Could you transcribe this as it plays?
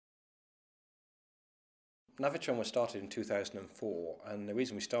Navitron was started in 2004, and the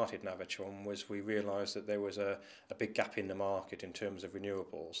reason we started Navitron was we realised that there was a big gap in the market in terms of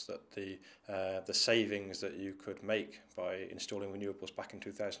renewables, that the savings that you could make by installing renewables back in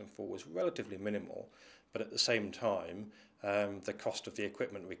 2004 was relatively minimal, but at the same time the cost of the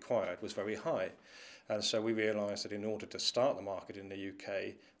equipment required was very high. And so we realised that in order to start the market in the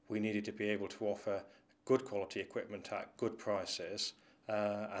UK, we needed to be able to offer good quality equipment at good prices,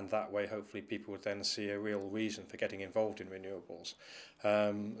 and that way hopefully people would then see a real reason for getting involved in renewables.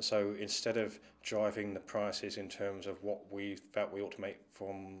 So instead of driving the prices in terms of what we felt we ought to make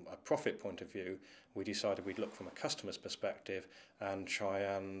from a profit point of view, we decided we'd look from a customer's perspective and try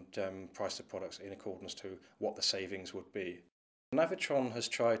and price the products in accordance to what the savings would be. Navitron has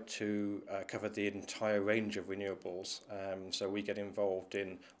tried to cover the entire range of renewables, so we get involved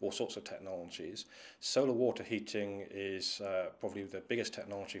in all sorts of technologies. Solar water heating is probably the biggest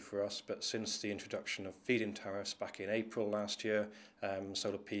technology for us, but since the introduction of feed-in tariffs back in April last year,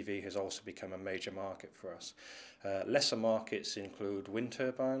 solar PV has also become a major market for us. Lesser markets include wind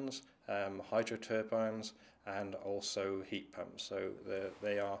turbines, hydro turbines, and also heat pumps. So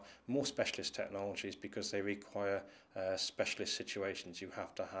they are more specialist technologies because they require specialist situations. You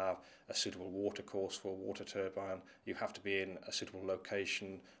have to have a suitable water course for a water turbine. You have to be in a suitable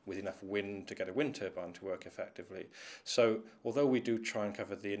location with enough wind to get a wind turbine to work effectively. So although we do try and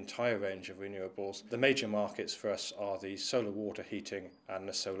cover the entire range of renewables, the major markets for us are the solar water heating and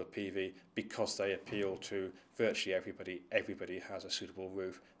the solar PV because they appeal to virtually everybody. Everybody has a suitable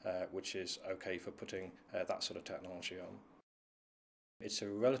roof, which is okay for putting that sort of technology on. It's a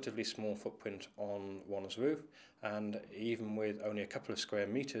relatively small footprint on one's roof, and even with only a couple of square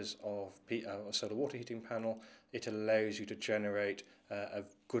metres of a solar water heating panel, it allows you to generate a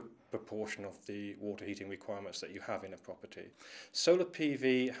good proportion of the water heating requirements that you have in a property. Solar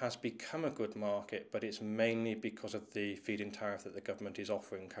PV has become a good market, but it's mainly because of the feed-in tariff that the government is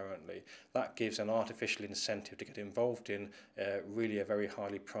offering currently. That gives an artificial incentive to get involved in really a very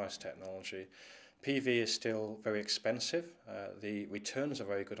highly priced technology. PV is still very expensive. The returns are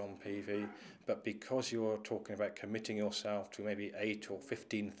very good on PV, but because you're talking about committing yourself to maybe £8,000 or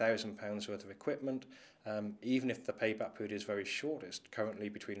 £15,000 worth of equipment, even if the payback period is very short, it's currently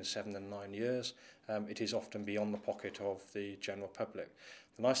between 7 and 9 years, it is often beyond the pocket of the general public.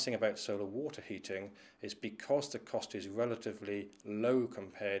 The nice thing about solar water heating is because the cost is relatively low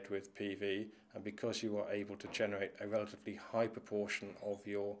compared with PV, and because you are able to generate a relatively high proportion of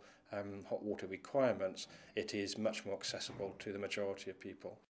your hot water requirements, it is much more accessible to the majority of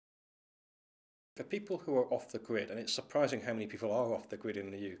people. For people who are off the grid, and it's surprising how many people are off the grid in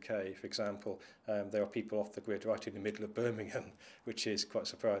the UK, for example, there are people off the grid right in the middle of Birmingham, which is quite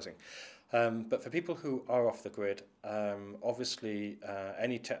surprising. But for people who are off the grid, obviously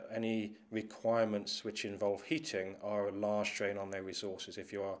any requirements which involve heating are a large drain on their resources.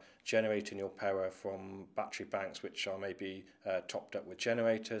 If you are generating your power from battery banks which are maybe topped up with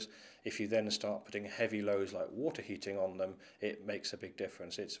generators, if you then start putting heavy loads like water heating on them, it makes a big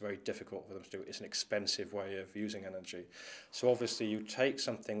difference. It's very difficult for them to do. It's an expensive way of using energy. So obviously you take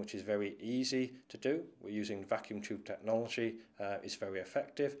something which is very easy to do. We're using vacuum tube technology. It's very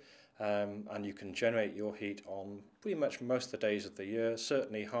effective. And you can generate your heat on pretty much most of the days of the year.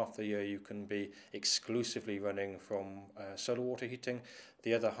 Certainly half the year you can be exclusively running from solar water heating.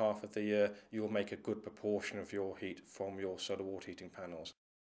 The other half of the year you will make a good proportion of your heat from your solar water heating panels.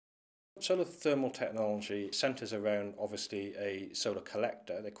 Solar thermal technology centres around obviously a solar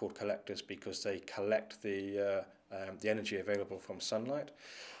collector. They're called collectors because they collect the energy available from sunlight.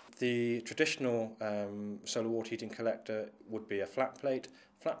 The traditional solar water heating collector would be a flat plate.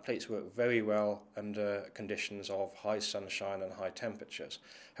 Flat plates work very well under conditions of high sunshine and high temperatures.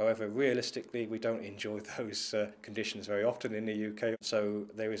 However, realistically, we don't enjoy those conditions very often in the UK. So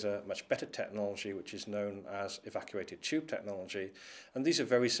there is a much better technology which is known as evacuated tube technology. And these are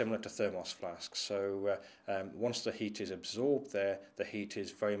very similar to thermos flasks. So once the heat is absorbed there, the heat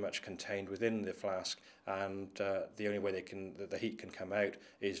is very much contained within the flask, and the only way the heat can come out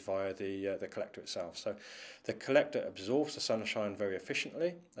is via the collector itself. So the collector absorbs the sunshine very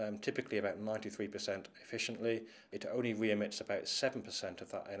efficiently, typically about 93% efficiently. It only re-emits about 7%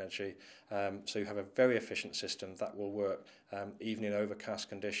 of that energy. So you have a very efficient system that will work even in overcast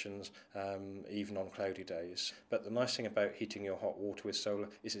conditions, even on cloudy days. But the nice thing about heating your hot water with solar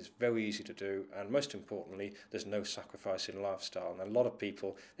is it's very easy to do, and most importantly, there's no sacrifice in lifestyle. And a lot of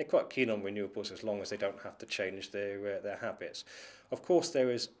people, they're quite keen on renewables as long as they don't have to change their habits. Of course, there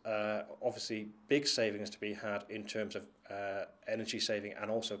is obviously big savings to be had in terms of energy saving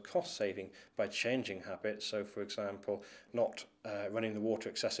and also cost saving by changing habits. So, for example, not running the water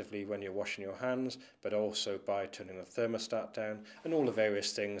excessively when you're washing your hands, but also by turning the thermostat down, and all the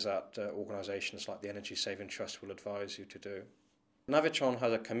various things that organisations like the Energy Saving Trust will advise you to do. Navitron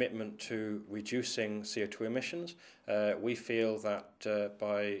has a commitment to reducing CO2 emissions. We feel that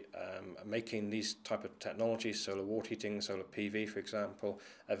by making these type of technologies, solar water heating, solar PV for example,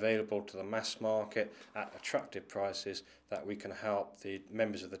 available to the mass market at attractive prices, that we can help the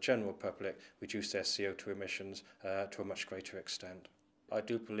members of the general public reduce their CO2 emissions to a much greater extent. I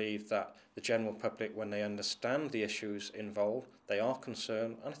do believe that the general public, when they understand the issues involved, they are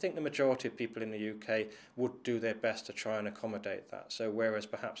concerned, and I think the majority of people in the UK would do their best to try and accommodate that. So whereas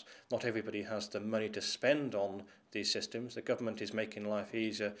perhaps not everybody has the money to spend on these systems, the government is making life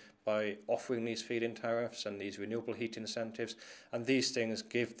easier by offering these feed-in tariffs and these renewable heat incentives, and these things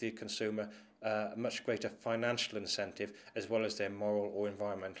give the consumer a much greater financial incentive as well as their moral or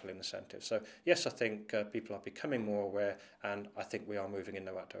environmental incentive. So yes, I think people are becoming more aware, and I think we are moving in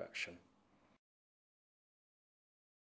the right direction.